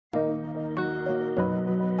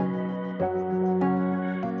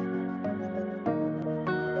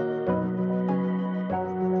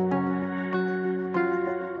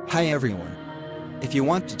Hi everyone. If you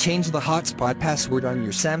want to change the hotspot password on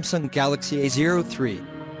your Samsung Galaxy A03,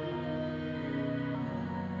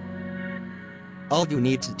 all you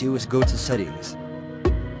need to do is go to Settings,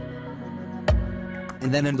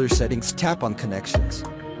 and then under Settings tap on Connections,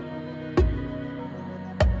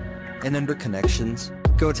 and under Connections,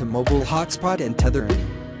 go to Mobile Hotspot and Tethering,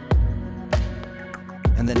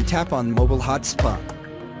 and then tap on Mobile Hotspot.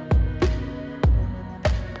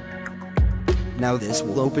 Now this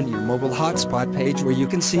will open your mobile hotspot page where you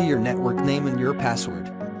can see your network name and your password.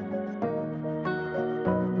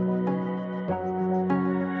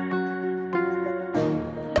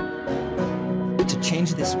 To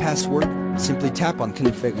change this password, simply tap on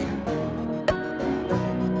Configure.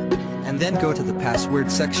 And then go to the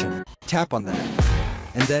password section, tap on that.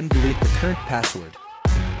 And then delete the current password.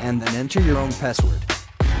 And then enter your own password.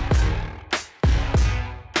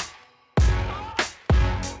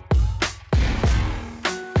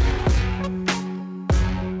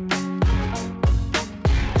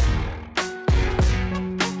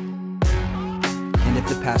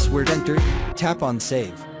 The password entered, tap on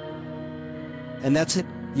Save. And that's it,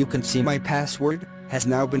 you can see my password has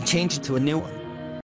now been changed to a new one.